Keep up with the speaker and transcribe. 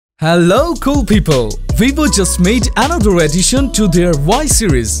Hello cool people! Vivo just made another addition to their Y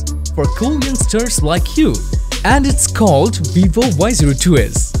series for cool youngsters like you, and it's called Vivo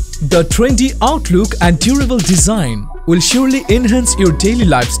Y02s. The trendy outlook and durable design will surely enhance your daily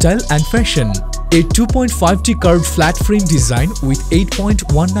lifestyle and fashion. A 2.5T curved flat frame design with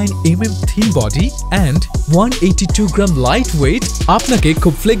 8.19mm thin body and 182g lightweight আপনাকে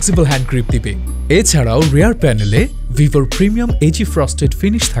খুব flexible hand grip দিবে। এছাড়াও rear panel-এ Vivoর premium edgy frosted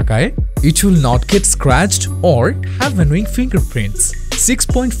finish থাকায় it will not get scratched or have annoying fingerprints.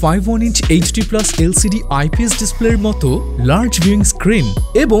 6.51-inch HD+ LCD IPS ডিসপ্লের মতো large viewing screen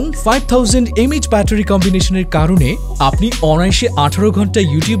এবং 5000 mAh battery কম্বিনেশনের কারণে আপনি অনায়াসে 18 ঘন্টা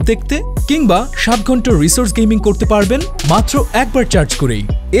ইউটিউব দেখতে কিংবা 7 ঘন্টা রিসোর্স গেমিং করতে পারবেন মাত্র একবার চার্জ করেই।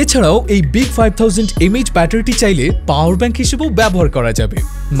 এছাড়াও এই বিগ 5000 mAh ব্যাটারিটি চাইলে পাওয়ার ব্যাংক হিসেবেও ব্যবহার করা যাবে,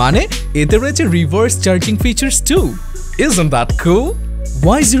 মানে এতে রয়েছে reverse charging features two. Isn't that cool?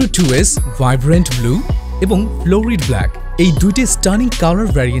 Y02s vibrant blue এবং ফ্লোরিড ব্ল্যাক এই দুইটি স্টানিং কালার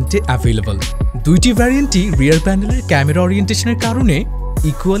ভ্যারিয়েন্টে অ্যাভেলেবল। দুইটি ভ্যারিয়েন্টই রিয়ার প্যানেলের ক্যামেরা ওরিয়েন্টেশনের কারণে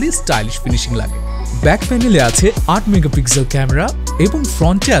ইকুয়ালি স্টাইলিশ ফিনিশিং লাগে। ব্যাক প্যানেলে আছে 8 মেগাপিক্সেল ক্যামেরা এবং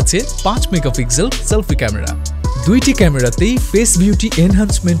ফ্রন্টে আছে 5 মেগাপিক্সেল সেলফি ক্যামেরা। দুইটি ক্যামেরাতেই ফেস বিউটি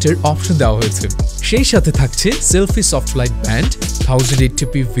এনহ্যান্সমেন্টের অপশন দেওয়া হয়েছে। সেই সাথে থাকছে selfie soft light band,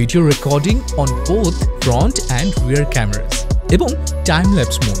 1080p video recording on both front and rear cameras এবং টাইম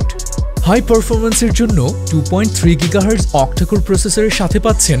ল্যাপস মোড। হাই পারফরম্যান্সের জন্য 2.3 GHz অক্টাকোর প্রসেসরের সাথে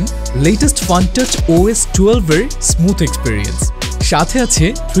পাচ্ছেন লেটেস্ট ফানটাচ OS 12 এর স্মুথ এক্সপেরিয়েন্স। সাথে আছে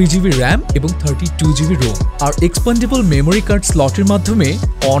 3GB RAM এবং 32GB ROM আর এক্সপান্ডেবল মেমোরি কার্ড স্লটের মাধ্যমে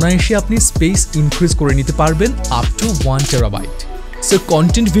অনায়াসে আপনি স্পেস ইনক্রিজ করে নিতে পারবেন up to 1 TB। So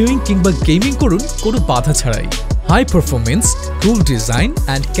content viewing কিংবা গেমিং করুন কোনো বাধা ছাড়াই। High performance, cool design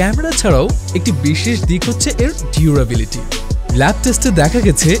and camera ছাড়াও একটি বিশেষ দিক হচ্ছে এর ডিউরেবিলিটি। ল্যাব টেস্টে দেখা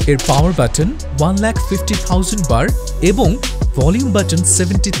গেছে এর পাওয়ার বাটন 1,50,000 বার এবং ভলিউম বাটন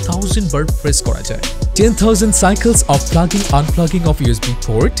 70,000 বার প্রেস করা যায়। 10,000 cycles of plugging unplugging of USB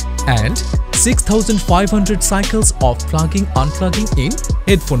port and 6,500 cycles of plugging unplugging in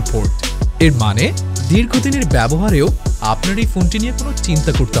headphone port। এর মানে দীর্ঘদিনের ব্যবহারেও আপনার এই ফোনটি নিয়ে কোনো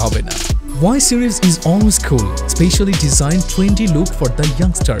চিন্তা করতে হবে না। Y series is always cool, specially designed trendy look for the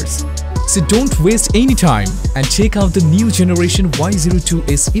youngsters. So don't waste any time and check out the new generation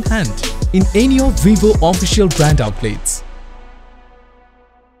Y02s in hand in any of Vivo official brand outlets.